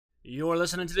You're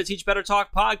listening to the Teach Better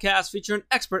Talk podcast featuring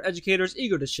expert educators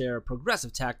eager to share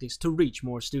progressive tactics to reach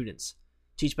more students.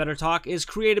 Teach Better Talk is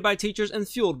created by teachers and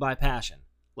fueled by passion.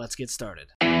 Let's get started.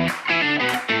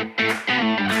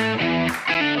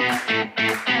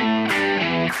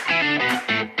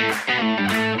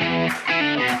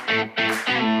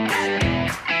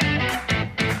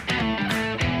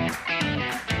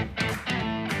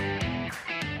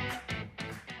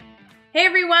 Hey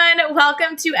everyone,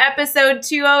 welcome to episode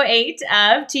 208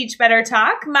 of Teach Better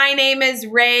Talk. My name is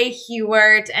Ray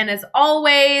Hewart, and as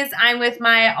always, I'm with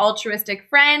my altruistic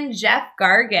friend, Jeff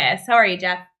Gargis. How are you,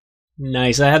 Jeff?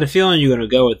 Nice. I had a feeling you were going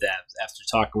to go with that after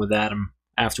talking with Adam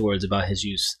afterwards about his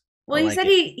use. Well, he said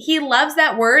he loves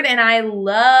that word, and I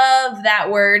love that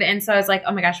word, and so I was like,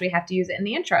 oh my gosh, we have to use it in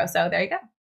the intro, so there you go.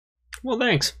 Well,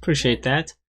 thanks. Appreciate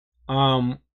that.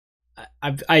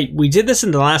 We did this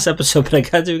in the last episode, but I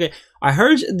got to get. I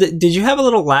heard. Did you have a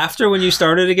little laughter when you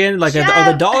started again? Like,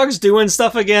 are the dogs doing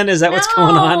stuff again? Is that what's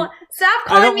going on? Stop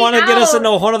calling me out. I don't want to get us into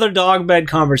a whole other dog bed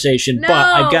conversation, but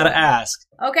I've got to ask.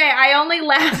 Okay, I only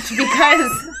laughed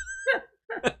because,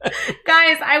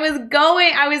 guys, I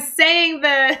was saying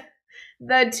the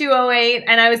 208,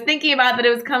 and I was thinking about that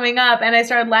it was coming up, and I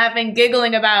started laughing,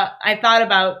 giggling I thought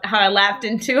about how I laughed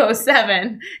in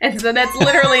 207, and so that's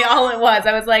literally all it was.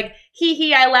 I was like,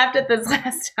 hee, I laughed at this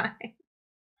last time.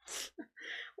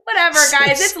 Whatever,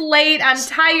 guys, it's late, I'm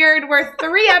tired, we're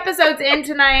 3 episodes in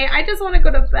tonight, I just want to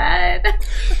go to bed.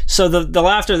 So the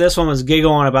laughter this one was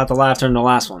giggling about the laughter in the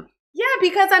last one. Yeah,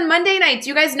 because on Monday nights,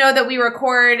 you guys know that we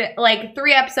record like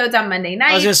 3 episodes on Monday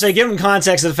nights. I was going to say, give them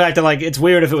context of the fact that like it's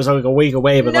weird if it was like a week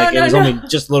away, but it was only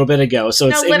just a little bit ago, so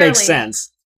it makes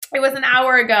sense. It was an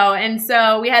hour ago, and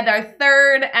so we had our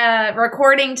 3rd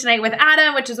recording tonight with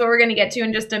Adam, which is what we're going to get to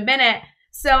in just a minute.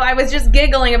 So I was just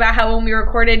giggling about how when we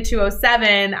recorded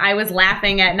 207, I was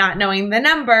laughing at not knowing the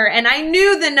number, and I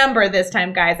knew the number this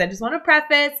time, guys. I just want to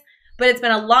preface. But it's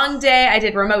been a long day. I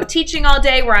did remote teaching all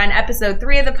day. We're on episode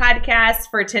 3 of the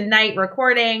podcast for tonight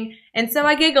recording. And so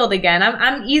I giggled again.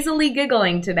 I'm easily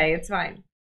giggling today. It's fine.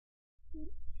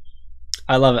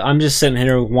 I love it. I'm just sitting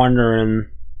here wondering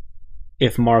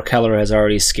if Mark Heller has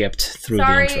already skipped through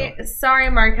the intro. Sorry,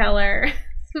 Mark Heller.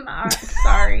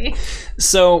 Sorry.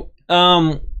 So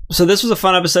this was a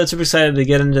fun episode. Super excited to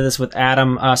get into this with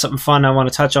Adam. Something fun I want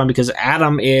to touch on because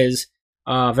Adam is...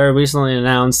 very recently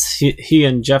announced he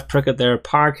and Jeff Prickett, their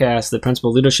podcast, the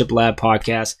Principal Leadership Lab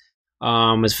podcast,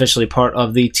 is officially part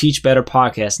of the Teach Better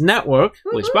Podcast Network,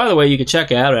 which, by the way, you can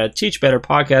check out at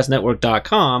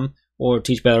teachbetterpodcastnetwork.com or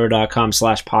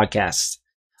teachbetter.com/podcasts.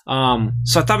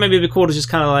 So I thought maybe it'd be cool to just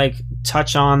kind of like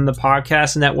touch on the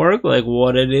podcast network, like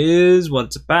what it is, what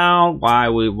it's about,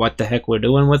 what the heck we're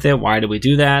doing with it, why do we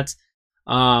do that?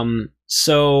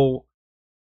 So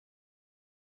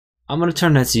I'm going to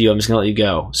turn that to you. I'm just going to let you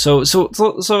go. So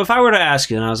if I were to ask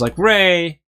you, and I was like,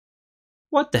 Ray,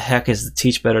 what the heck is the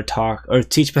Teach Better Talk or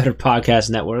Teach Better Podcast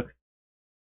Network?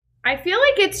 I feel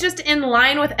like it's just in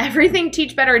line with everything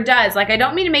Teach Better does. Like, I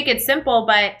don't mean to make it simple,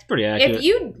 but it's pretty accurate. If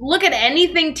you look at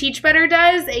anything Teach Better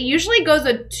does, it usually goes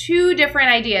with 2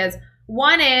 different ideas.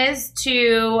 One is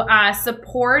to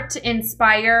support,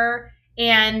 inspire,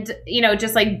 and,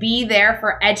 just like be there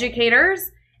for educators.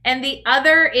 And the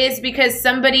other is because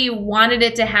somebody wanted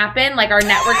it to happen, like our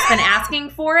network's been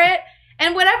asking for it.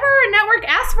 And whatever our network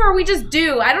asks for, we just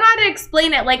do. I don't know how to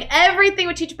explain it. Like everything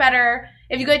with Teach Better,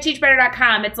 if you go to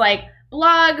teachbetter.com, it's like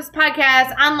blogs,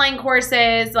 podcasts, online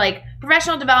courses, like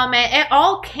professional development. It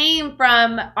all came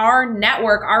from our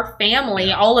network, our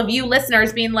family, all of you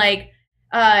listeners being like,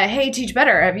 hey, Teach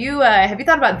Better, have you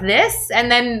thought about this? And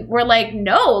then we're like,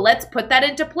 no, let's put that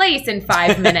into place in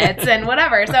 5 minutes and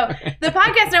whatever. So the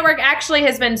podcast network actually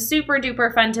has been super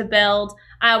duper fun to build.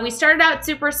 We started out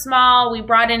super small. We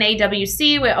brought in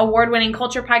AWC, award-winning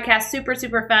culture podcast, super,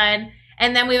 super fun.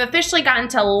 And then we've officially gotten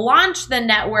to launch the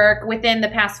network within the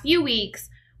past few weeks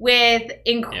with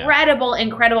incredible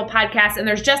podcasts. And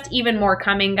there's just even more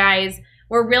coming, guys.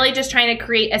 We're really just trying to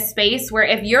create a space where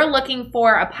if you're looking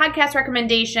for a podcast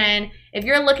recommendation, if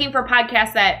you're looking for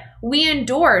podcasts that we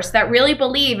endorse, that really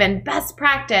believe in best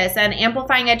practice and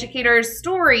amplifying educators'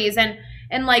 stories and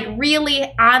like really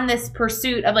on this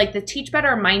pursuit of like the Teach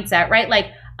Better mindset, right? Like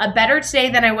a better today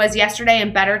than I was yesterday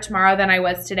and better tomorrow than I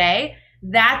was today.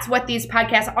 That's what these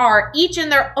podcasts are, each in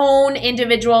their own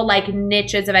individual like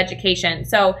niches of education.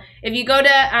 So if you go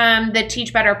to the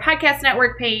Teach Better Podcast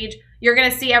Network page, you're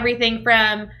going to see everything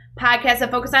from podcasts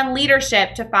that focus on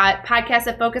leadership to podcasts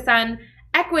that focus on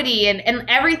equity and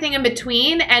everything in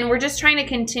between. And we're just trying to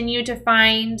continue to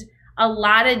find a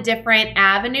lot of different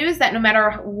avenues that no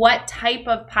matter what type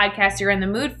of podcast you're in the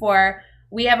mood for,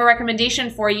 we have a recommendation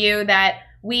for you that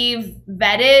we've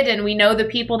vetted and we know the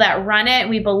people that run it.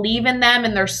 We believe in them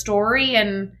and their story.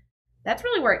 And that's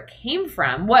really where it came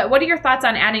from. What are your thoughts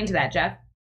on adding to that, Jeff?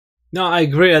 No, I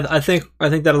agree. I think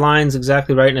that aligns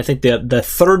exactly right. And I think the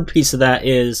third piece of that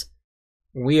is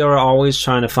we are always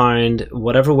trying to find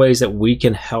whatever ways that we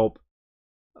can help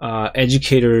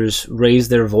educators raise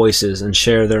their voices and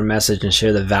share their message and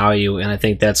share the value. And I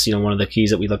think that's, one of the keys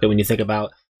that we look at when you think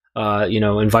about,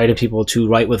 inviting people to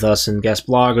write with us and guest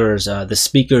bloggers, the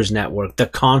speakers network, the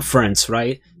conference,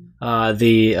 right?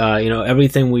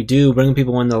 Everything we do, bringing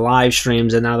people in the live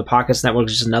streams, and now the podcast network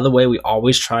is just another way we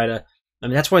always try to,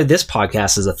 that's why this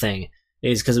podcast is a thing,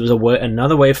 is because it was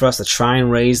another way for us to try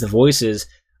and raise the voices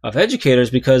of educators,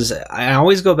 because I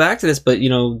always go back to this, but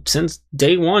since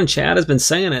day one, Chad has been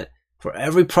saying it. For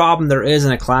every problem there is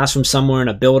in a classroom somewhere, in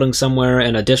a building somewhere,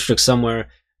 in a district somewhere,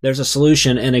 there's a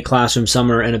solution in a classroom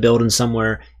somewhere, in a building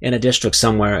somewhere, in a district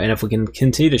somewhere. And if we can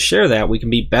continue to share that, we can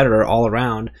be better all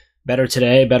around. Better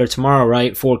today, better tomorrow,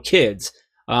 right? For kids.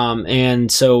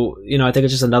 And so, I think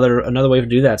it's just another way to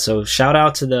do that. So shout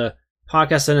out to the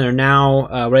podcast in there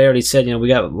now. Ray already said, we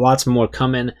got lots more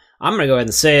coming. I'm going to go ahead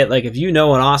and say it. Like, if you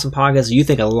know an awesome podcast you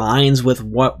think aligns with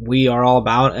what we are all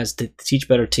about as the Teach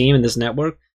Better team in this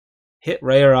network, hit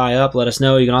Ray or I up. Let us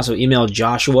know. You can also email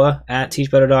Joshua at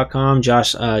teachbetter.com.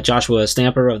 Joshua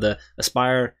Stamper of the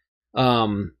Aspire,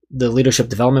 the Leadership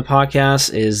Development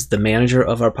Podcast, is the manager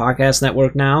of our podcast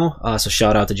network now. So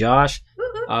shout out to Josh.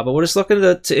 But we're just looking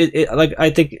I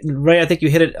think, Ray, you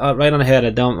hit it right on the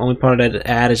head. Only part I'd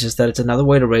add is just that it's another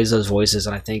way to raise those voices.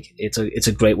 And I think it's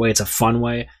a great way. It's a fun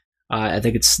way. I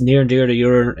think it's near and dear to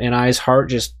your and I's heart,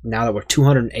 just now that we're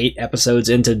 208 episodes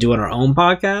into doing our own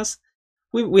podcast.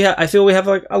 I feel we have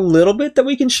like a little bit that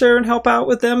we can share and help out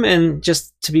with them, and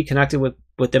just to be connected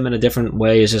with them in a different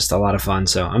way is just a lot of fun.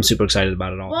 So I'm super excited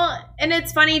about it all. Well, and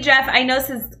it's funny, Jeff, I know this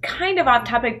is kind of off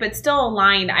topic, but still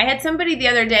aligned. I had somebody the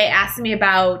other day ask me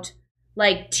about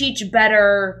like Teach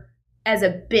Better as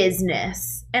a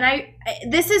business. And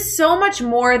this is so much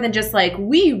more than just like,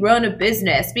 we run a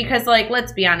business, because like,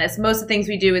 let's be honest, most of the things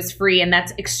we do is free, and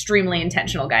that's extremely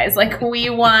intentional, guys. Like, we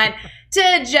want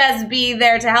to just be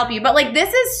there to help you. But like,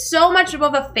 this is so much of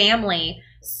a family,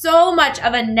 so much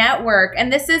of a network,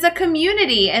 and this is a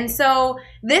community. And so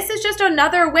this is just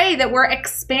another way that we're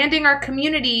expanding our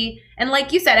community. And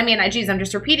like you said, I'm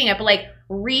just repeating it, but like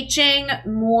reaching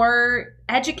more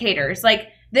educators. Like,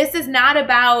 this is not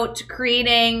about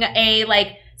creating a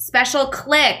like special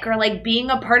clique or like being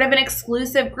a part of an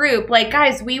exclusive group. Like,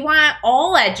 guys, we want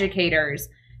all educators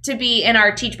to be in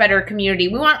our Teach Better community.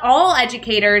 We want all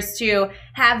educators to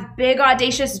have big,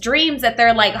 audacious dreams that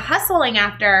they're like hustling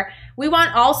after. We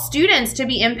want all students to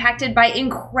be impacted by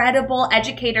incredible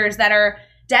educators that are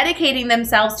dedicating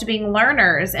themselves to being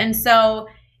learners. And so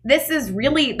this is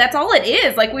really, that's all it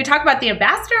is. Like, we talk about the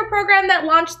ambassador program that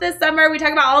launched this summer. We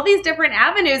talk about all these different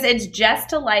avenues. It's just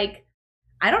to like,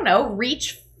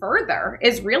 reach further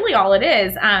is really all it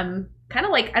is. Kind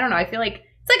of like, I feel like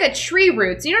it's like a tree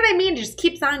roots. You know what I mean? It just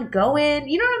keeps on going.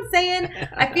 You know what I'm saying?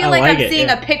 I feel like I'm seeing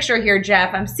a picture here,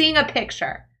 Jeff. I'm seeing a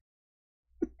picture.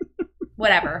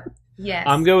 Whatever. Yes.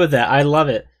 I'm good with that. I love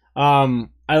it. I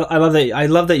love that. I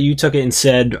love that you took it and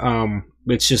said,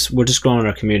 we're just growing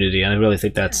our community, and I really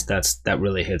think that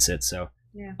really hits it. So,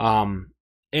 yeah.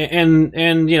 And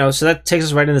so that takes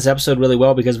us right in this episode really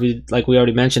well, because we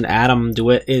already mentioned, Adam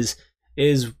DeWitt is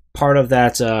part of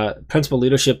that Principal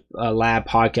Leadership Lab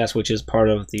podcast, which is part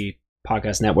of the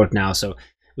podcast network now. So it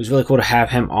was really cool to have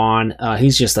him on.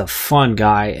 He's just a fun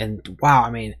guy, and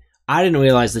wow, I didn't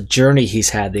realize the journey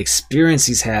he's had, the experience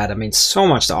he's had. So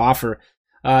much to offer.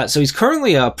 So he's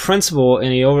currently a principal,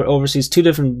 and he oversees 2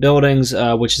 different buildings,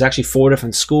 which is actually 4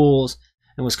 different schools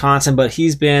in Wisconsin. But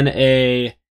he's been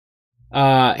a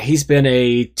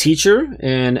teacher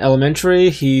in elementary.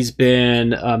 He's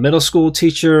been a middle school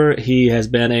teacher. He has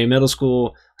been a middle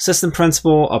school assistant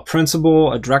principal,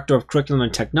 a director of curriculum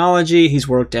and technology. He's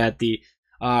worked at the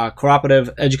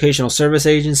Cooperative Educational Service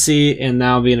Agency, and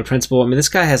now being a principal. This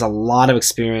guy has a lot of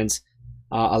experience,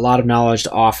 a lot of knowledge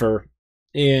to offer,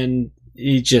 and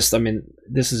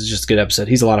this is just a good episode.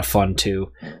 He's a lot of fun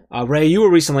too. Ray, you were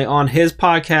recently on his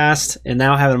podcast, and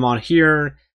now having him on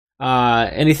here.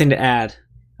 Anything to add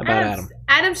about Adam?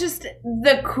 Adam's just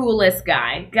the coolest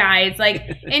guy, guys. Like,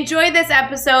 enjoy this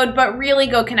episode, but really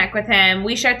go connect with him.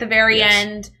 We share at the very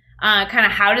end kind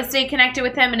of how to stay connected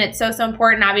with him, and it's so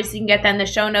important. Obviously, you can get that in the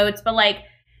show notes, but like,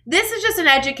 this is just an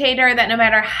educator that no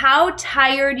matter how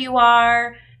tired you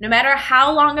are, no matter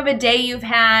how long of a day you've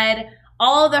had,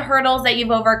 all the hurdles that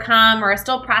you've overcome or are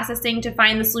still processing to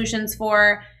find the solutions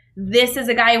for, this is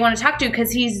a guy you want to talk to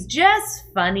because he's just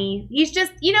funny. He's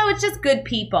just, it's just good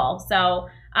people. So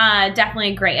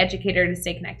definitely a great educator to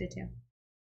stay connected to.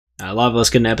 I love it. Let's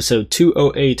get into episode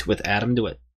 208 with Adam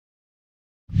DeWitt.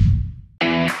 All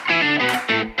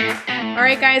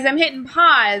right, guys, I'm hitting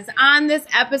pause on this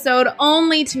episode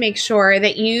only to make sure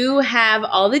that you have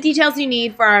all the details you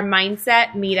need for our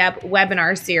Mindset Meetup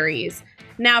webinar series.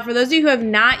 Now, for those of you who have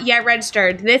not yet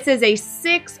registered, this is a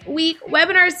 6-week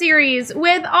webinar series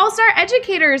with all-star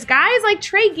educators, guys like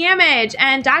Trey Gamage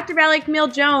and Dr. Valerie Camille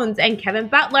Jones and Kevin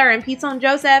Butler and Pete Sloan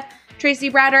Joseph,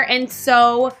 Tracy Bratter, and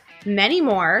so many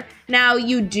more. Now,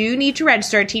 you do need to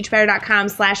register at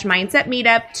teachbetter.com/mindset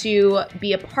meetup to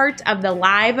be a part of the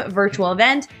live virtual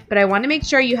event, but I want to make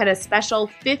sure you had a special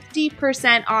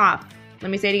 50% off. Let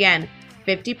me say it again,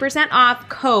 50% off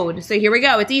code. So here we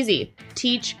go. It's easy.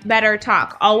 Teach Better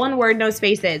Talk. All one word, no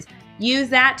spaces. Use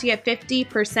that to get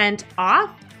 50% off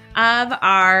of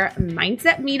our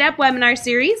Mindset Meetup webinar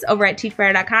series over at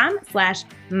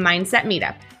teachbetter.com/mindset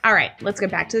meetup. All right, let's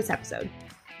get back to this episode.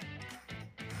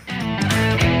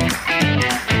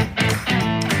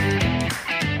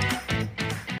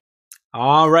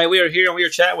 All right, we are here and we are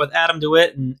chatting with Adam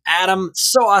DeWitt. And Adam,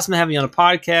 so awesome to have you on a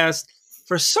podcast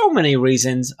for so many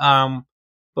reasons.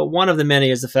 But one of the many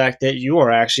is the fact that you are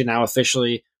actually now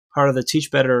officially part of the Teach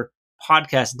Better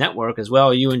podcast network as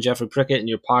well. You and Jeffrey Prickett and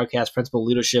your podcast Principal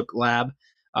Leadership Lab.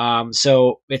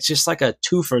 So it's just like a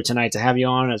twofer tonight to have you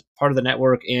on as part of the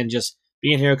network and just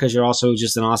being here because you're also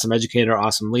just an awesome educator,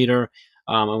 awesome leader.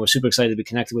 And we're super excited to be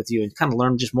connected with you and kind of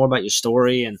learn just more about your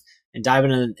story and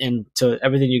diving into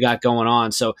everything you got going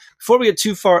on. So before we get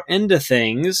too far into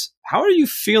things, how are you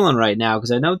feeling right now?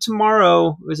 Because I know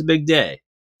tomorrow is a big day.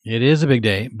 It is a big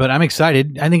day, but I'm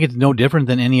excited. I think it's no different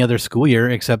than any other school year,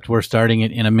 except we're starting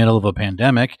it in the middle of a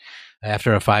pandemic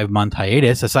after a 5-month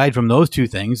hiatus. Aside from those two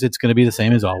things, it's going to be the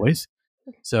same as always.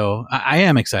 So I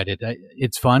am excited.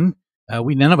 It's fun.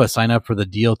 None of us sign up for the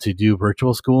deal to do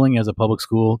virtual schooling as a public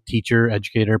school teacher,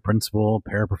 educator, principal,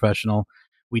 paraprofessional.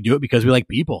 We do it because we like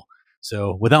people.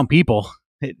 So without people,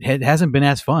 it hasn't been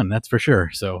as fun, that's for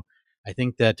sure. So I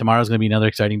think that tomorrow's going to be another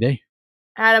exciting day.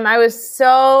 Adam, I was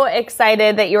so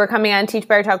excited that you were coming on Teach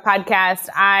Better Talk podcast.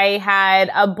 I had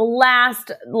a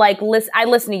blast. I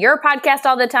listen to your podcast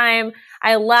all the time.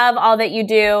 I love all that you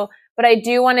do, but I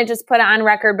do want to just put it on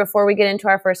record before we get into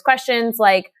our first questions.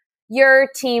 You're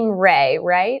Team Ray,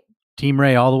 right? Team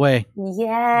Ray all the way.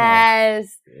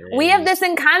 Yes. We have this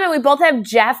in common. We both have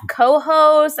Jeff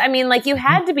co-hosts. I mean, you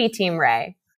had to be Team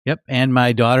Ray. Yep. And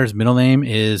my daughter's middle name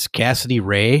is Cassidy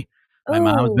Ray. My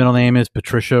mom's middle name is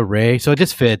Patricia Ray. So it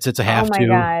just fits. It's a have to. Oh my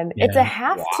God. Yeah. It's a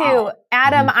have to.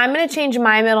 Adam, I'm going to change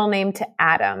my middle name to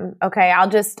Adam. Okay. I'll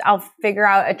figure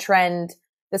out a trend.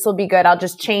 This will be good. I'll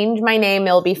just change my name.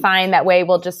 It'll be fine. That way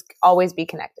we'll just always be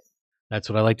connected. That's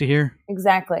what I like to hear.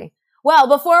 Exactly. Well,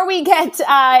 before we get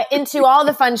into all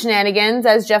the fun shenanigans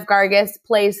as Jeff Gargas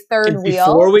plays third wheel.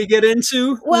 Before we get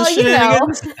into the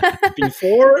shenanigans,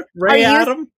 before Ray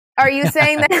Adam? Are you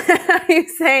saying that? Are you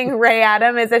saying Ray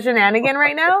Adam is a shenanigan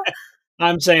right now?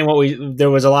 I'm saying there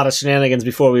was a lot of shenanigans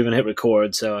before we even hit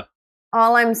record. So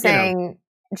all I'm saying,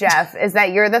 Jeff, is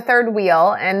that you're the third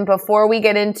wheel. And before we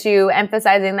get into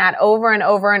emphasizing that over and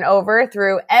over and over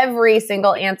through every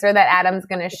single answer that Adam's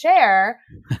going to share,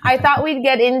 I thought we'd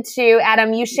get into,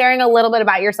 Adam, you sharing a little bit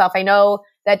about yourself. I know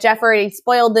that Jeff already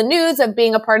spoiled the news of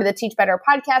being a part of the Teach Better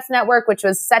podcast network, which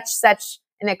was such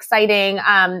an exciting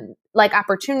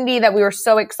opportunity that we were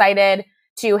so excited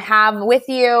to have with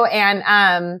you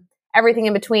and everything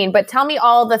in between. But tell me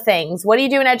all the things. What do you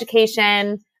do in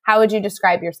education? How would you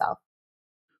describe yourself?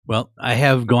 Well, I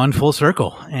have gone full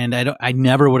circle, and I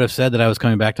never would have said that I was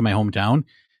coming back to my hometown.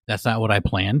 That's not what I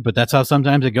planned, but that's how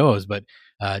sometimes it goes. But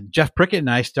Jeff Prickett and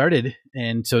I started,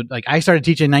 and so I started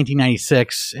teaching in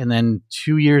 1996, and then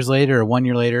 2 years later or 1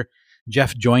 year later,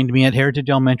 Jeff joined me at Heritage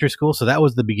Elementary School. So that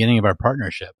was the beginning of our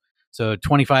partnership. So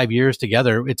 25 years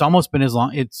together. It's almost been as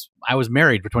long. I was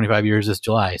married for 25 years this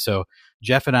July. So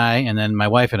Jeff and I, and then my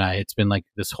wife and I, it's been like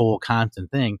this whole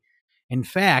constant thing. In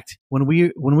fact, when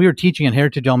we were teaching at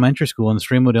Heritage Elementary School in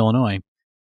Streamwood, Illinois,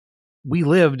 we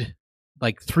lived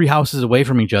 3 houses away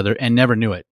from each other and never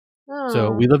knew it. Oh.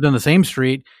 So we lived on the same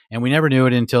street and we never knew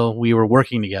it until we were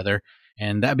working together,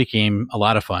 and that became a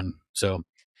lot of fun. So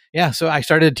yeah, so I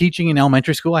started teaching in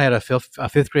elementary school. I had a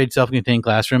fifth grade self-contained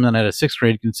classroom, then I had a 6th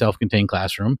grade self-contained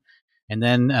classroom, and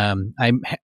then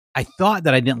I thought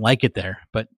that I didn't like it there,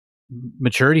 but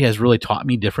maturity has really taught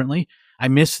me differently. I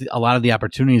miss a lot of the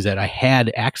opportunities that I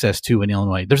had access to in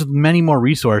Illinois. There's many more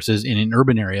resources in an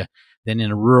urban area than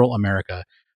in rural America,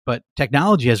 but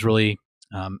technology has really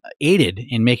aided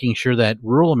in making sure that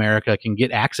rural America can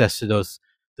get access to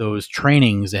those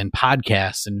trainings and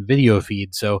podcasts and video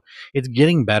feeds. So it's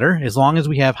getting better. As long as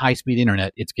we have high-speed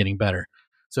internet, it's getting better.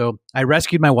 So I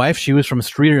rescued my wife. She was from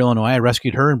Streeter, Illinois. I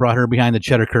rescued her and brought her behind the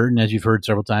Cheddar Curtain, as you've heard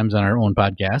several times on our own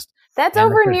podcast. That's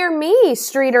over near me,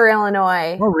 Streeter,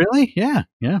 Illinois. Oh, really? Yeah.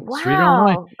 Wow. Streeter,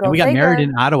 Illinois. And we got married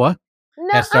in Ottawa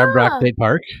at Starbrook State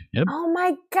Park. Yep. Oh,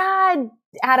 my God.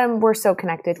 Adam, we're so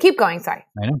connected. Keep going. Sorry.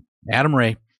 I know. Adam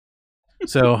Ray.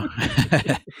 So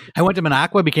I went to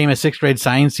Minocqua, became a 6th grade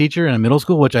science teacher in a middle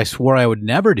school, which I swore I would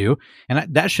never do.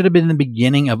 And that should have been the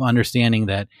beginning of understanding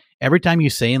that every time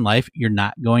you say in life you're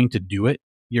not going to do it,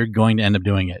 you're going to end up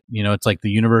doing it. You know, it's like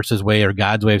the universe's way or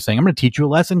God's way of saying, I'm going to teach you a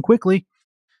lesson quickly.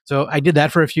 So I did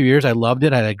that for a few years. I loved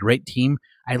it. I had a great team.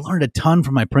 I learned a ton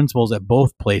from my principals at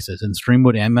both places, in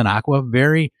Streamwood and Minocqua.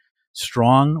 Very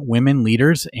strong women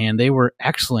leaders, and they were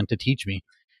excellent to teach me.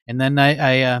 And then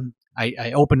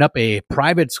I opened up a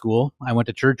private school. I went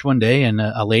to church one day, and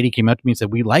a lady came up to me and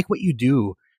said, "We like what you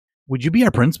do. Would you be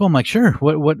our principal?" I'm like, "Sure.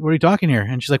 What are you talking here?"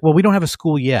 And she's like, "Well, we don't have a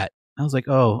school yet." I was like,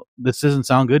 "Oh, this doesn't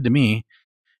sound good to me."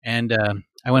 And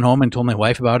I went home and told my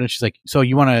wife about it. She's like, "So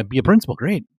you want to be a principal?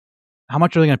 Great. How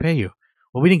much are they going to pay you?"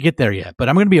 Well, we didn't get there yet, but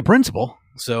I'm going to be a principal.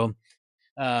 So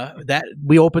that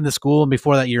we opened the school, and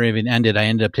before that year even ended, I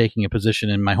ended up taking a position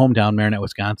in my hometown, Marinette,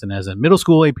 Wisconsin, as a middle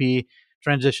school AP.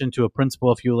 Transitioned to a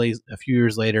principal a few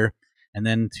years later, and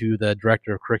then to the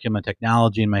director of curriculum and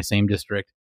technology in my same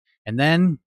district. And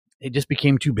then it just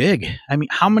became too big. I mean,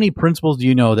 how many principals do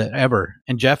you know that ever?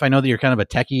 And Jeff, I know that you're kind of a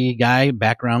techie guy,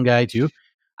 background guy too.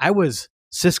 I was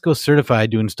Cisco certified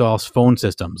to install phone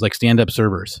systems, like stand-up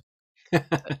servers.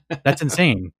 That's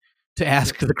insane to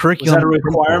ask the curriculum. Was that a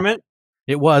requirement?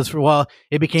 It was. Well,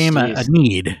 it became a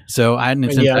need. So I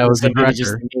was the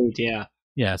director.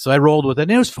 Yeah, so I rolled with it,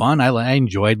 and it was fun. I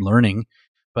enjoyed learning,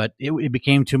 but it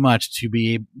became too much to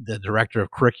be the director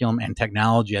of curriculum and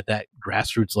technology at that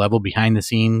grassroots level, behind the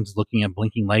scenes, looking at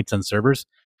blinking lights on servers.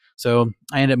 So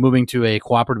I ended up moving to a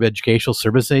cooperative educational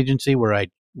service agency where I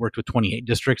worked with 28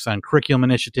 districts on curriculum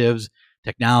initiatives,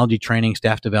 technology training,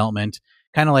 staff development,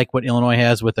 kind of like what Illinois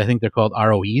has with, I think they're called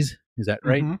ROEs. Is that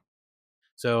right? Mm-hmm.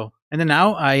 So, and then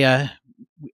now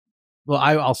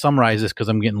I'll summarize this because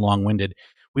I'm getting long-winded.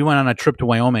 We went on a trip to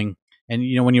Wyoming, and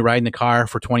you know, when you ride in the car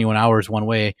for 21 hours one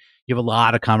way, you have a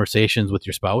lot of conversations with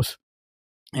your spouse.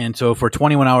 And so for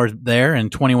 21 hours there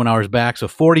and 21 hours back, so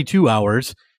 42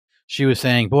 hours, she was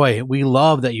saying, "Boy, we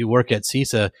love that you work at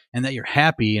CISA and that you're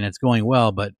happy and it's going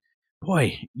well, but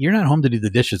boy, you're not home to do the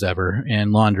dishes ever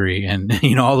and laundry and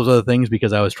you know all those other things,"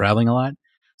 because I was traveling a lot.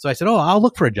 So I said, "Oh, I'll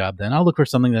look for a job then. I'll look for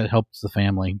something that helps the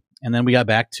family." And then we got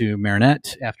back to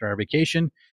Marinette after our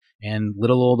vacation. And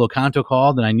little old Oconto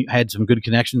called, and I had some good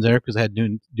connections there because I had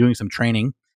doing some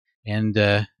training. And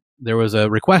there was a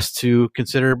request to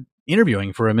consider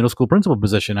interviewing for a middle school principal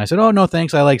position. I said, "Oh, no,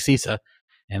 thanks. I like CISA."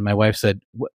 And my wife said,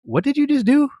 What did you just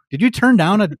do? Did you turn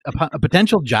down a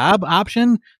potential job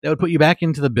option that would put you back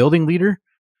into the building leader?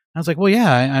 I was like, "Well,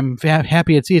 yeah, I'm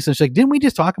happy at CISA." And she's like, "Didn't we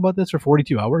just talk about this for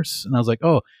 42 hours? And I was like,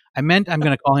 "Oh, I meant I'm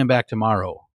going to call him back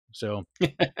tomorrow." So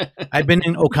I've been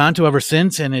in Oconto ever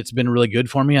since, and it's been really good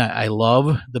for me. I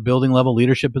love the building level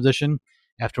leadership position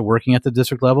after working at the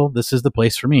district level. This is the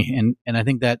place for me. And I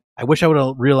think that I wish I would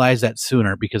have realized that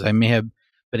sooner, because I may have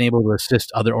been able to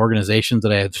assist other organizations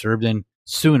that I have served in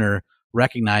sooner,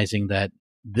 recognizing that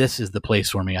this is the place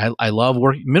for me. I love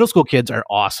working. Middle school kids are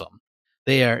awesome.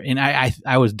 They are. And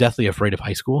I was deathly afraid of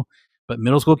high school. But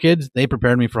middle school kids, they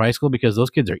prepared me for high school because those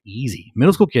kids are easy.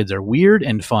 Middle school kids are weird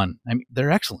and fun. I mean,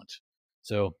 they're excellent.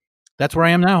 So that's where I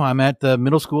am now. I'm at the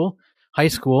middle school, high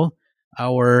school,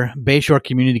 our Bayshore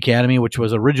Community Academy, which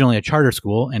was originally a charter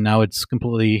school, and now it's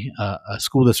completely a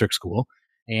school district school.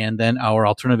 And then our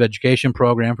alternative education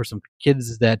program for some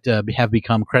kids that have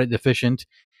become credit deficient,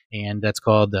 and that's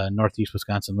called the Northeast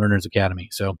Wisconsin Learners Academy.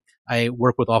 So I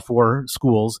work with all 4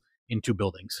 schools in 2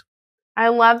 buildings. I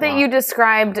love that you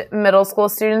described middle school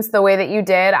students the way that you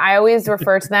did. I always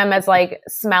refer to them as like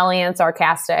smelly and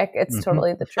sarcastic. It's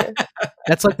totally the truth.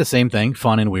 That's like the same thing,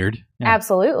 fun and weird. Yeah.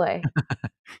 Absolutely.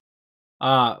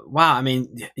 Wow. I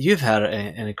mean, you've had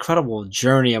an incredible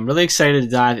journey. I'm really excited to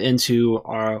dive into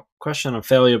our question on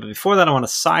failure. But before that, I want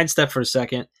to sidestep for a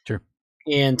second. Sure.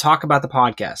 And talk about the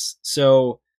podcast.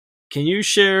 So can you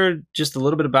share just a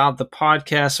little bit about the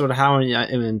podcast, sort of how, I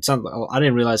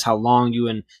didn't realize how long you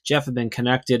and Jeff have been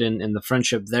connected and the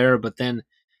friendship there, but then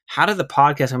how did the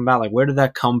podcast come about? Like, where did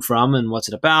that come from and what's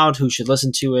it about? Who should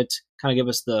listen to it? Kind of give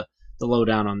us the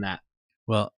lowdown on that.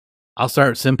 Well, I'll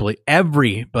start simply.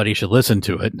 Everybody should listen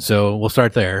to it. So we'll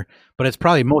start there, but it's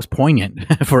probably most poignant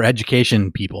for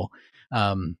education people.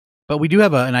 But But we do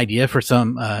have an idea for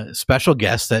some special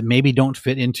guests that maybe don't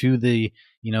fit into the,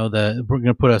 we're going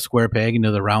to put a square peg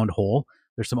into the round hole.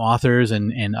 There's some authors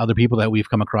and other people that we've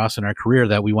come across in our career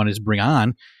that we want to just bring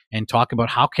on and talk about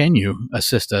how can you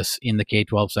assist us in the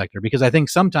K-12 sector? Because I think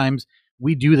sometimes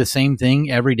we do the same thing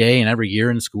every day and every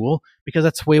year in school because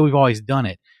that's the way we've always done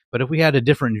it. But if we had a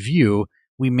different view,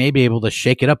 we may be able to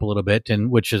shake it up a little bit,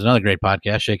 and which is another great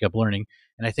podcast, Shake Up Learning.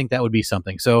 And I think that would be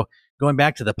something. So going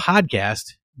back to the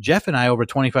podcast, Jeff and I, over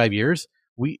 25 years,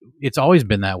 it's always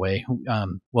been that way.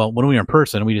 Well, when we were in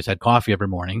person, we just had coffee every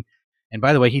morning. And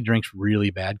by the way, he drinks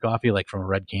really bad coffee, like from a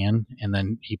red can, and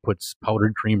then he puts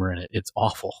powdered creamer in it. It's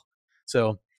awful.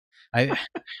 So I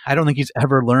don't think he's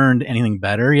ever learned anything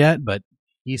better yet, but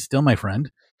he's still my friend.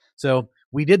 So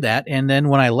we did that. And then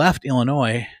when I left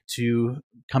Illinois to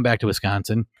come back to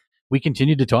Wisconsin, we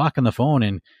continued to talk on the phone.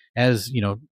 And as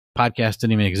podcasts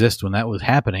didn't even exist when that was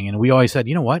happening. And we always said,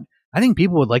 you know what? I think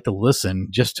people would like to listen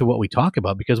just to what we talk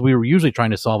about because we were usually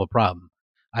trying to solve a problem.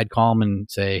 I'd call them and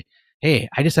say, hey,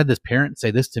 I just had this parent say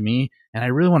this to me and I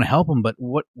really want to help them, but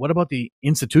what about the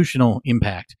institutional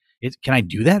impact? Can I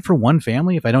do that for one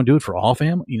family if I don't do it for all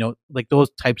family? Like those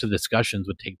types of discussions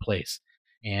would take place.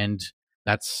 And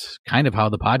that's kind of how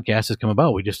the podcast has come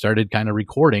about. We just started kind of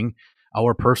recording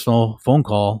our personal phone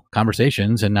call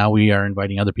conversations, and now we are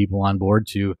inviting other people on board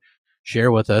to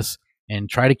share with us and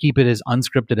try to keep it as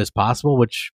unscripted as possible,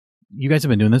 which you guys have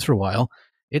been doing this for a while.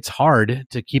 It's hard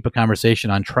to keep a conversation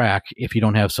on track if you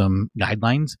don't have some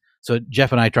guidelines. So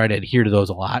Jeff and I try to adhere to those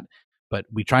a lot, but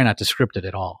we try not to script it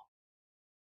at all.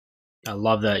 I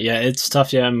love that. Yeah, it's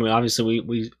tough. Yeah, I mean, obviously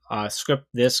we script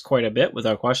this quite a bit with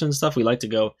our question stuff. We like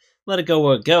to let it go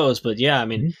where it goes. But yeah, I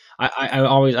mean,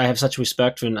 I have such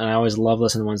respect for, and I always love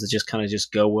listening to ones that just kind of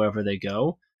just go wherever they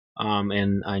go.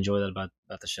 And I enjoy that about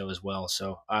the show as well.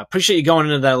 So I appreciate you going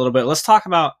into that a little bit. Let's talk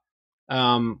about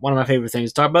one of my favorite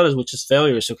things to talk about which is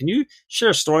failure. So can you share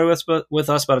a story with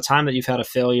us about a time that you've had a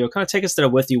failure? Kind of take us there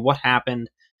with you. What happened?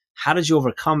 How did you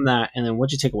overcome that? And then what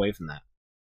did you take away from that?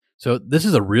 So this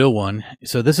is a real one.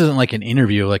 So this isn't like an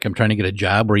interview, like I'm trying to get a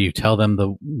job where you tell them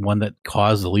the one that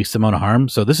caused the least amount of harm.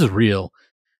 So this is real.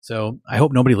 So I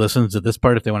hope nobody listens to this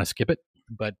part if they want to skip it.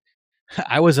 But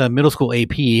I was a middle school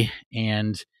AP,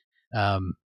 and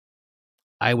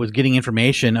I was getting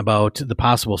information about the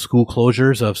possible school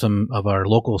closures of some of our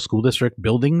local school district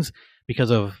buildings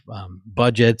because of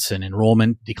budgets and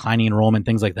declining enrollment,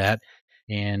 things like that.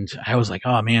 And I was like,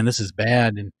 oh man, this is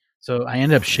bad. And so I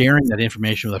ended up sharing that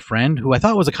information with a friend who I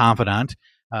thought was a confidant.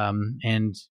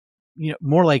 And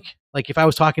more like if I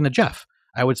was talking to Jeff,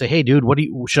 I would say, hey dude,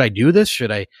 should I do this?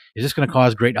 Is this going to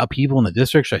cause great upheaval in the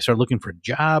district? Should I start looking for a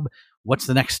job? What's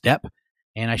the next step?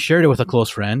 And I shared it with a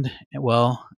close friend.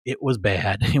 Well, it was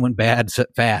bad. It went bad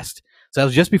fast. So that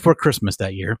was just before Christmas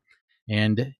that year.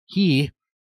 And he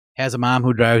has a mom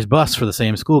who drives bus for the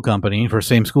same school company, for the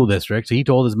same school district. So he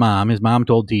told his mom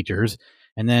told teachers.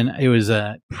 And then it was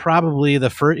probably the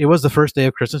first day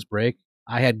of Christmas break.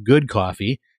 I had good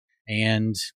coffee,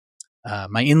 and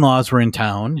my in-laws were in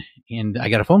town, and I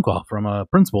got a phone call from a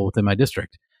principal within my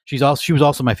district. She was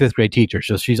also my fifth grade teacher,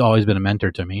 so she's always been a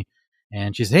mentor to me.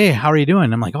 And she said, hey, how are you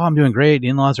doing? I'm like, oh, I'm doing great. The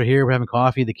in-laws are here. We're having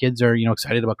coffee. The kids are,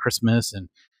 excited about Christmas, and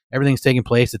everything's taking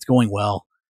place. It's going well.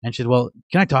 And she said, well,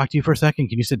 can I talk to you for a second?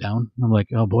 Can you sit down? I'm like,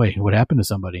 oh boy, what happened to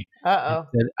somebody? Uh-oh.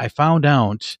 I found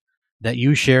out that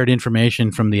you shared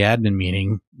information from the admin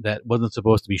meeting that wasn't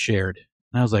supposed to be shared.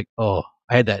 And I was like, oh,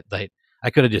 I had that. I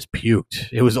could have just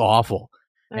puked. It was awful.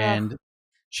 And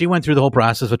she went through the whole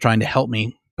process of trying to help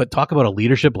me. But talk about a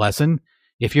leadership lesson.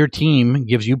 If your team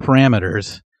gives you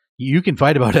parameters, you can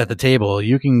fight about it at the table.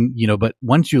 You can, but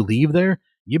once you leave there,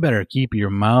 you better keep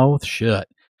your mouth shut.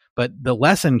 But the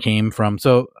lesson came from,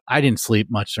 so I didn't sleep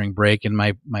much during break. And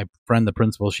my friend, the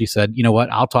principal, she said, you know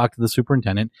what, I'll talk to the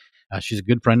superintendent. She's a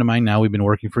good friend of mine now. We've been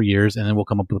working for years, and then we'll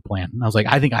come up with a plan. And I was like,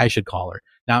 I think I should call her.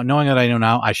 Now, knowing that I know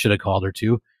now, I should have called her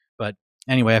too. But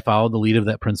anyway, I followed the lead of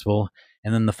that principal.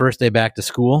 And then the first day back to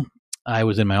school, I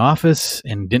was in my office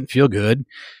and didn't feel good.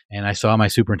 And I saw my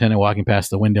superintendent walking past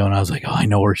the window, and I was like, oh, I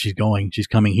know where she's going. She's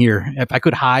coming here. If I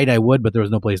could hide, I would, but there was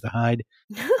no place to hide.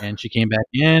 And she came back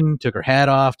in, took her hat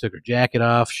off, took her jacket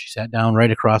off. She sat down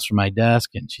right across from my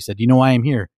desk, and she said, do you know why I'm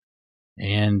here?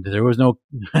 And there was no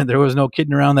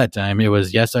kidding around that time. It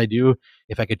was, yes, I do.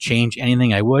 If I could change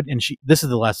anything, I would. And this is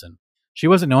the lesson. She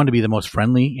wasn't known to be the most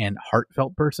friendly and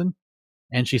heartfelt person.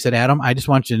 And she said, Adam, I just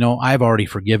want you to know I've already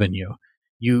forgiven you.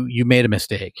 You made a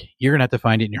mistake. You're going to have to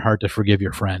find it in your heart to forgive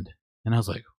your friend. And I was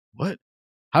like, what?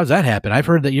 how's that happen? I've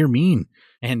heard that you're mean.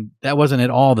 And that wasn't at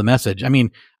all the message. I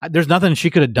mean, there's nothing she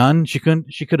could have done. She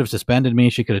could have suspended me.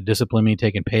 She could have disciplined me,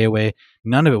 taken pay away.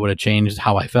 None of it would have changed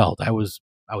how I felt. I was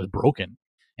broken,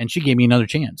 and she gave me another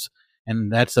chance.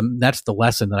 And that's the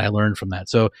lesson that I learned from that.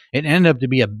 So it ended up to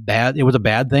be it was a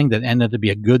bad thing that ended up to be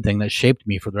a good thing that shaped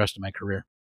me for the rest of my career.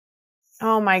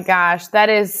 Oh my gosh, that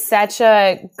is such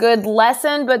a good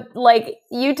lesson. But like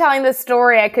you telling the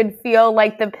story, I could feel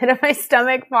like the pit of my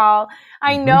stomach fall.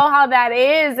 I know how that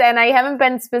is. And I haven't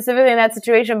been specifically in that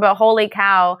situation, but holy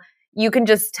cow, you can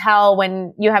just tell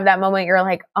when you have that moment, you're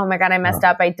like, oh my God, I messed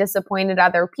up. I disappointed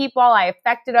other people. I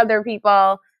affected other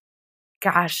people.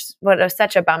 Gosh,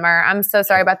 such a bummer. I'm so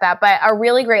sorry about that, but a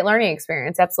really great learning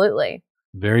experience. Absolutely.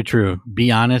 Very true. Be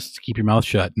honest. Keep your mouth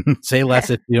shut. Say less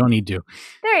if you don't need to.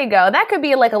 There you go. That could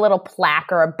be like a little plaque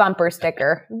or a bumper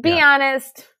sticker. Be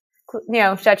honest.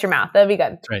 Shut your mouth. That'd be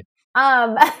good. That's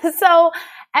right. So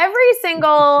every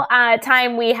single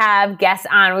time we have guests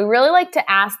on, we really like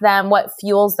to ask them what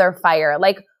fuels their fire.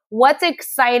 Like what's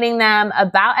exciting them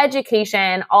about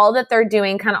education, all that they're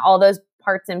doing, kind of all those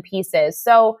parts and pieces.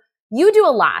 So you do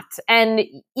a lot. And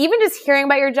even just hearing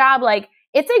about your job, like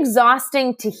it's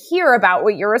exhausting to hear about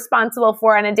what you're responsible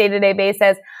for on a day-to-day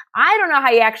basis. I don't know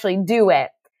how you actually do it,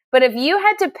 but if you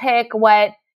had to pick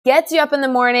what gets you up in the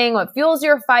morning, what fuels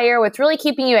your fire, what's really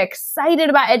keeping you excited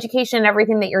about education and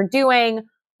everything that you're doing,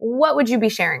 what would you be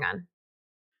sharing on?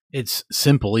 It's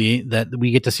simply that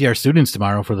we get to see our students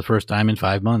tomorrow for the first time in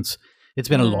 5 months. It's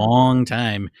been a long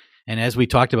time. And as we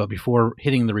talked about before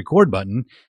hitting the record button,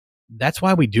 that's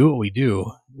why we do what we do.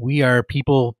 We are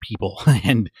people,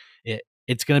 and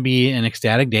it's going to be an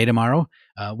ecstatic day tomorrow.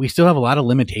 We still have a lot of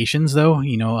limitations, though.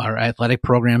 Our athletic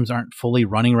programs aren't fully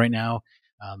running right now.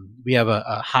 We have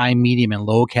a high, medium, and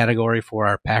low category for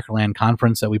our Packerland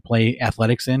conference that we play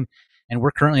athletics in. And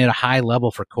we're currently at a high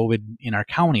level for COVID in our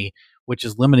county, which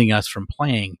is limiting us from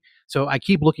playing. So I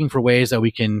keep looking for ways that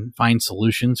we can find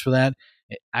solutions for that.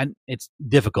 It's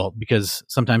difficult because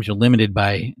sometimes you're limited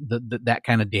by that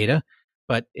kind of data,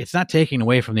 but it's not taking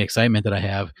away from the excitement that I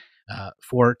have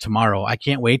for tomorrow. I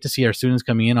can't wait to see our students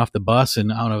coming in off the bus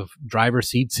and out of driver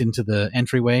seats into the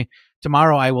entryway.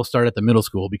 Tomorrow, I will start at the middle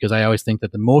school because I always think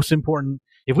that the most important,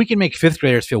 if we can make fifth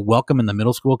graders feel welcome in the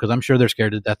middle school, because I'm sure they're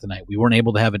scared to death tonight. We weren't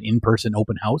able to have an in-person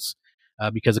open house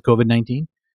because of COVID-19.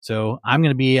 So I'm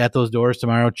going to be at those doors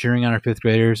tomorrow cheering on our fifth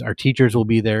graders. Our teachers will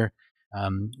be there.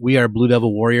 We are Blue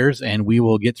Devil Warriors, and we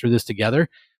will get through this together.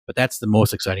 But that's the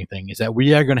most exciting thing, is that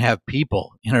we are going to have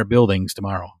people in our buildings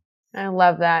tomorrow. I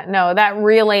love that. No, that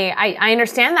really, I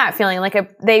understand that feeling. Like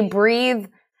they breathe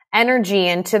energy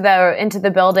into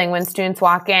the building when students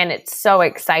walk in. It's so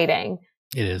exciting.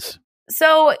 It is.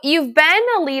 So you've been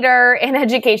a leader in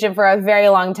education for a very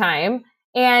long time,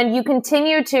 and you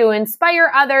continue to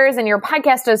inspire others, and your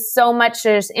podcast does so much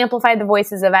to just amplify the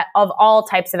voices of all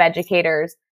types of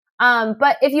educators.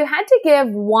 But if you had to give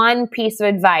one piece of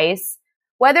advice,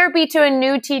 whether it be to a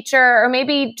new teacher or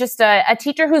maybe just a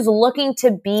teacher who's looking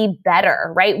to be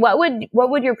better, right? What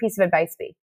would your piece of advice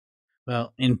be?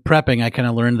 Well, in prepping, I kind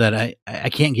of learned that I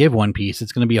can't give one piece.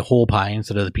 It's going to be a whole pie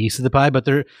instead of the piece of the pie, but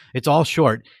it's all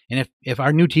short. And if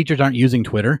our new teachers aren't using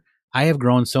Twitter, I have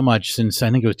grown so much since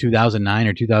I think it was 2009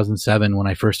 or 2007 when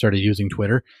I first started using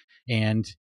Twitter. And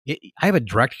I have a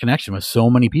direct connection with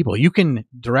so many people. You can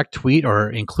direct tweet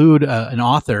or include an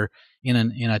author in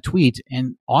a tweet,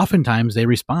 and oftentimes they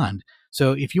respond.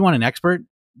 So if you want an expert,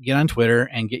 get on Twitter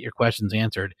and get your questions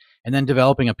answered, and then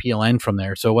developing a PLN from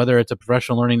there. So whether it's a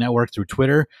professional learning network through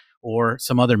Twitter or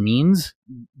some other means,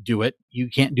 do it. You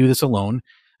can't do this alone.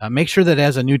 Make sure that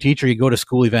as a new teacher, you go to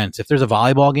school events. If there's a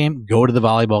volleyball game, go to the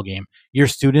volleyball game. Your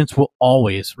students will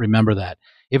always remember that.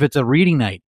 If it's a reading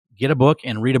night, get a book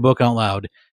and read a book out loud.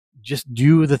 Just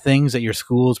do the things that your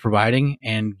school is providing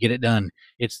and get it done.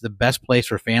 It's the best place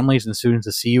for families and students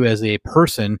to see you as a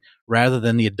person rather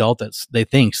than the adult that they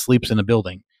think sleeps in a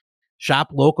building. Shop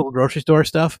local grocery store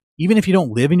stuff. Even if you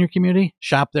don't live in your community,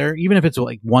 shop there. Even if it's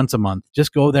like once a month,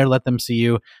 just go there, let them see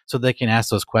you so they can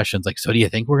ask those questions. Like, so do you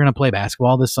think we're going to play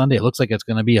basketball this Sunday? It looks like it's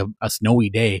going to be a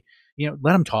snowy day.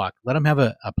 Let them talk. Let them have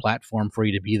a platform for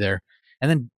you to be there.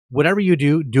 And then whatever you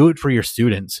do, do it for your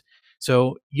students.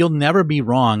 So you'll never be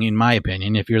wrong, in my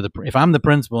opinion. If I'm the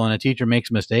principal and a teacher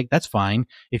makes a mistake, that's fine.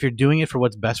 If you're doing it for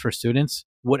what's best for students,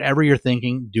 whatever you're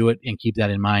thinking, do it and keep that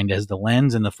in mind as the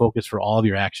lens and the focus for all of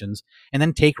your actions. And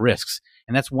then take risks.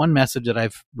 And that's one message that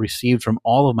I've received from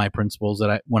all of my principals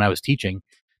when I was teaching.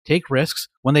 Take risks.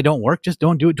 When they don't work, just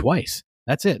don't do it twice.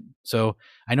 That's it. So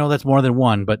I know that's more than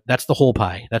one, but that's the whole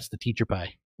pie. That's the teacher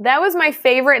pie. That was my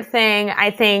favorite thing, I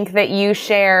think, that you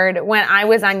shared when I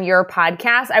was on your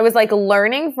podcast. I was like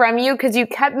learning from you because you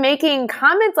kept making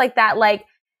comments like that, like,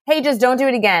 hey, just don't do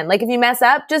it again. Like if you mess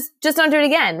up, just don't do it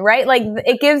again, right? Like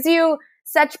it gives you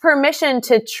such permission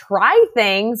to try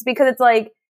things because it's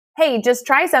like, hey, just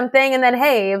try something. And then,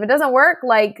 hey, if it doesn't work,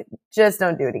 like just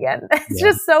don't do it again. It's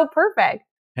just so perfect.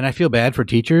 And I feel bad for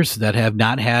teachers that have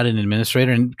not had an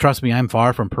administrator. And trust me, I'm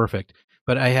far from perfect.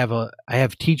 But I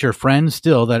have teacher friends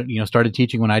still that started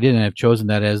teaching when I did and have chosen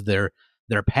that as their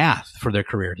path for their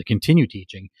career to continue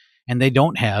teaching. And they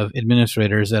don't have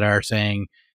administrators that are saying,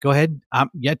 "Go ahead,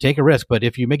 take a risk, but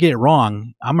if you get it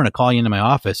wrong, I'm going to call you into my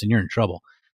office and you're in trouble."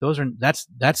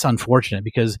 That's unfortunate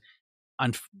because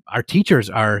our teachers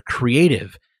are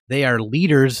creative. They are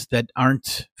leaders that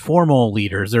aren't formal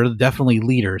leaders. They're definitely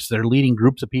leaders. They're leading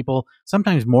groups of people,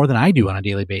 sometimes more than I do on a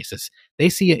daily basis. They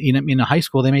see it in a high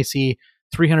school. They may see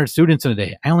 300 students in a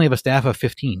day. I only have a staff of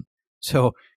 15.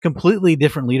 So completely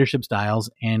different leadership styles,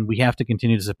 and we have to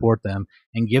continue to support them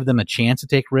and give them a chance to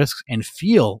take risks and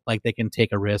feel like they can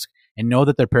take a risk and know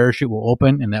that their parachute will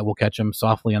open and that will catch them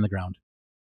softly on the ground.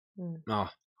 Oh,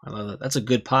 I love that. That's a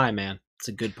good pie, man. It's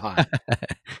a good pie.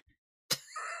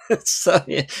 So,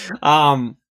 yeah.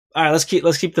 All right, let's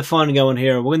keep the fun going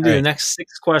here. We're gonna do the next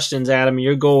 6 questions, Adam.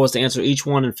 Your goal is to answer each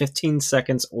one in 15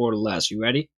 seconds or less. You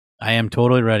ready? I am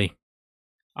totally ready.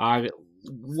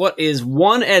 What is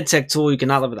one ed tech tool you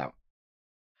cannot live without?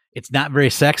 It's not very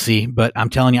sexy, but I'm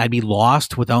telling you, I'd be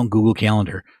lost without Google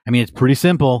Calendar. I mean, it's pretty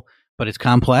simple, but it's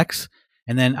complex.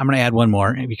 And then I'm going to add one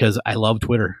more because I love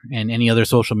Twitter and any other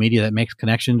social media that makes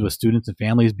connections with students and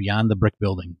families beyond the brick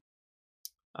building.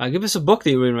 Give us a book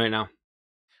that you're reading right now.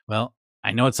 Well,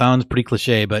 I know it sounds pretty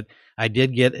cliche, but I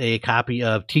did get a copy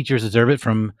of Teachers Deserve It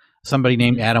from somebody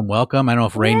named Adam Welcome. I don't know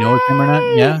if Ray knows him or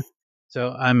not. Yeah.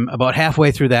 So I'm about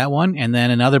halfway through that one. And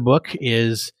then another book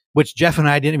which Jeff and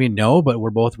I didn't even know, but we're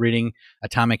both reading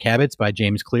Atomic Habits by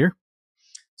James Clear.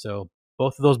 So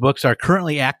both of those books are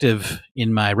currently active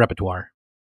in my repertoire.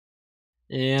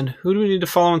 And who do we need to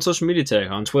follow on social media today,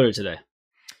 on Twitter today?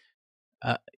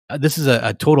 This is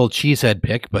a total cheesehead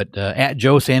pick, but at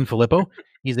Joe Sanfilippo.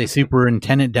 He's a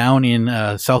superintendent down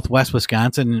in southwest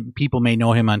Wisconsin. People may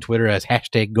know him on Twitter as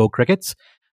 #GoCrickets.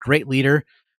 Great leader,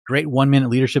 great 1-minute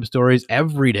leadership stories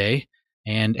every day.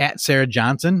 And at Sarah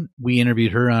Johnson, we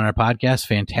interviewed her on our podcast.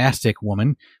 Fantastic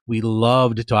woman. We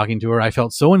loved talking to her. I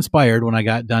felt so inspired when I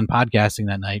got done podcasting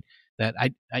that night that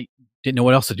I didn't know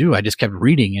what else to do. I just kept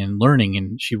reading and learning,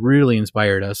 and she really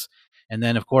inspired us. And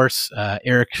then, of course,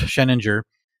 Eric Sheninger,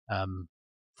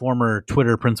 former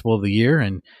Twitter Principal of the Year.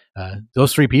 And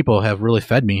those 3 people have really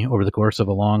fed me over the course of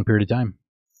a long period of time.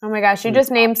 Oh my gosh, you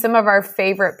just named some of our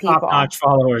favorite people. Top-notch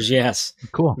followers, yes.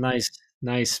 Cool.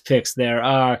 Nice picks there.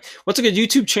 What's a good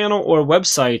YouTube channel or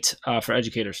website for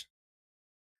educators?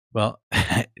 Well,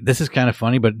 this is kind of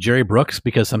funny, but Jerry Brooks,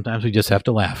 because sometimes we just have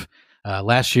to laugh.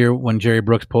 Last year when Jerry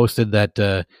Brooks posted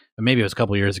that, maybe it was a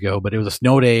couple years ago, but it was a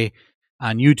snow day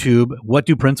on YouTube. What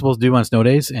do principals do on snow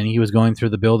days? And he was going through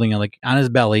the building like on his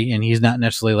belly, and he's not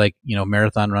necessarily like,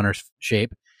 marathon runner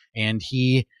shape. And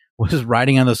he was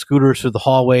riding on the scooters through the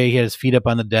hallway. He had his feet up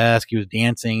on the desk. He was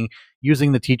dancing,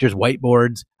 using the teacher's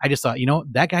whiteboards. I just thought,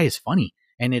 that guy is funny,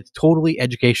 and it's totally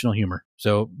educational humor.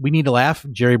 So we need to laugh.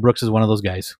 Jerry Brooks is one of those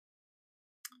guys.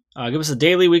 Give us a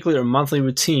daily, weekly, or monthly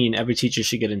routine every teacher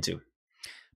should get into.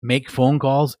 Make phone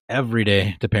calls every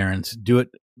day to parents. Do it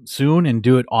soon and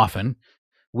do it often.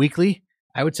 Weekly,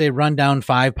 I would say write down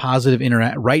 5 positive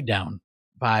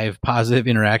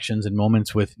interactions and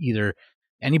moments with either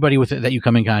anybody with it that you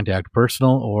come in contact,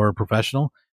 personal or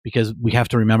professional, because we have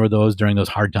to remember those during those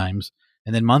hard times.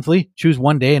 And then monthly, choose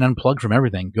one day and unplug from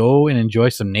everything. Go and enjoy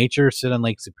some nature, sit on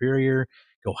Lake Superior,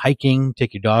 go hiking,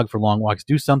 take your dog for long walks,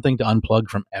 do something to unplug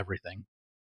from everything.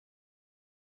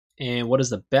 And what is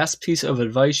the best piece of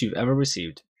advice you've ever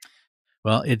received?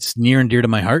 Well, it's near and dear to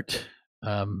my heart.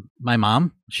 My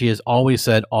mom, she has always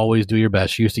said, always do your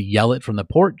best. She used to yell it from the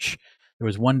porch. There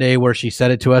was one day where she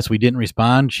said it to us. We didn't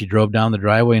respond. She drove down the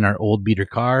driveway in our old beater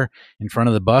car in front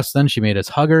of the bus. Then she made us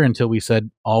hug her until we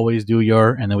said, always do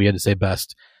your, and then we had to say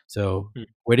best. So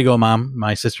way to go, Mom.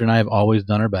 My sister and I have always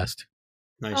done our best.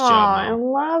 Nice job, Mom. I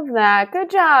love that.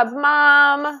 Good job,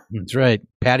 Mom. That's right.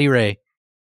 Patty Ray.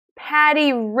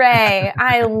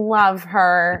 I love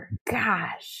her.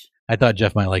 Gosh. I thought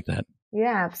Jeff might like that.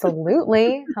 Yeah,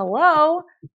 absolutely. Hello.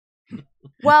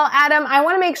 Well, Adam, I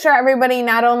want to make sure everybody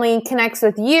not only connects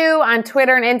with you on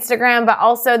Twitter and Instagram, but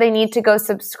also they need to go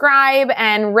subscribe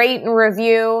and rate and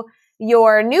review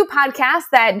your new podcast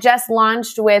that just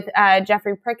launched with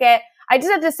Jeffrey Prickett. I just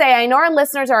have to say, I know our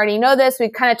listeners already know this. We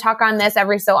kind of talk on this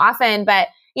every so often, but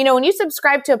when you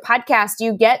subscribe to a podcast,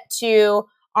 you get to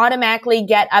automatically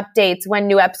get updates when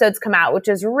new episodes come out, which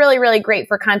is really, really great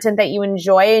for content that you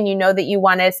enjoy and that you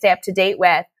want to stay up to date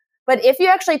with. But if you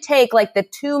actually take like the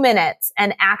 2 minutes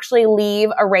and actually leave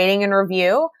a rating and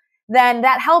review, then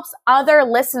that helps other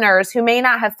listeners who may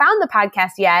not have found the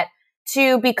podcast yet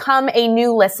to become a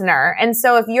new listener. And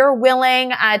so if you're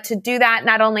willing to do that,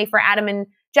 not only for Adam and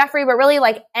Jeffrey, but really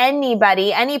like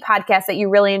anybody, any podcast that you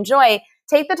really enjoy,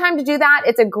 take the time to do that.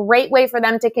 It's a great way for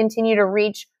them to continue to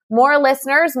reach more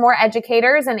listeners, more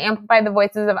educators, and amplify the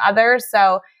voices of others.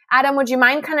 So Adam, would you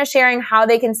mind kind of sharing how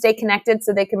they can stay connected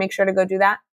so they can make sure to go do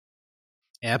that?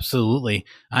 Absolutely.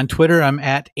 On Twitter, I'm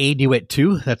at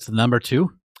adewitt2. That's the number 2.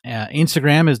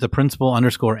 Instagram is the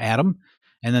principal_Adam.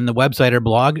 And then the website or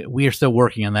blog, we are still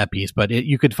working on that piece. But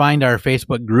you could find our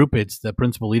Facebook group. It's the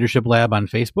Principal Leadership Lab on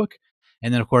Facebook.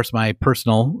 And then, of course, my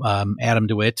personal Adam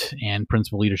DeWitt and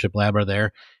Principal Leadership Lab are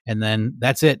there. And then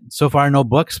that's it. So far, no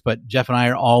books, but Jeff and I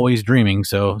are always dreaming.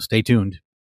 So stay tuned.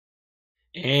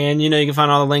 And, you can find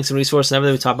all the links and resources and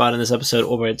everything we talked about in this episode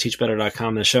over at teachbetter.com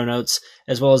in the show notes,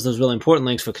 as well as those really important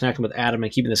links for connecting with Adam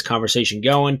and keeping this conversation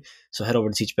going. So head over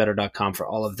to teachbetter.com for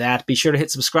all of that. Be sure to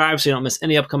hit subscribe so you don't miss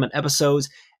any upcoming episodes.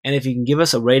 And if you can give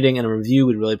us a rating and a review,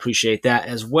 we'd really appreciate that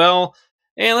as well.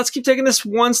 And let's keep taking this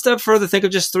one step further. Think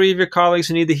of just 3 of your colleagues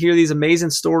who need to hear these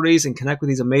amazing stories and connect with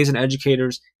these amazing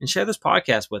educators and share this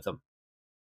podcast with them.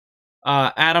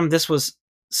 Adam, this was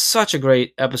such a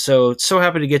great episode. So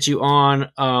happy to get you on.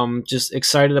 Just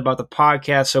excited about the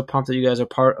podcast. So pumped that you guys are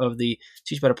part of the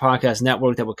Teach Better Podcast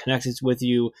Network, that we're connected with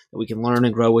you, that we can learn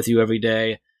and grow with you every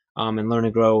day, and learn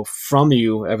and grow from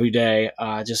you every day.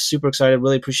 Just super excited.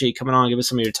 Really appreciate you coming on and giving us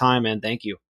some of your time, man. Thank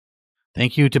you.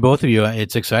 Thank you to both of you.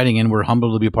 It's exciting, and we're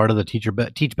humbled to be part of the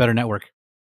Teach Better Network.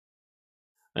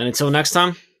 And until next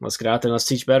time, let's get out there and let's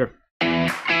teach better.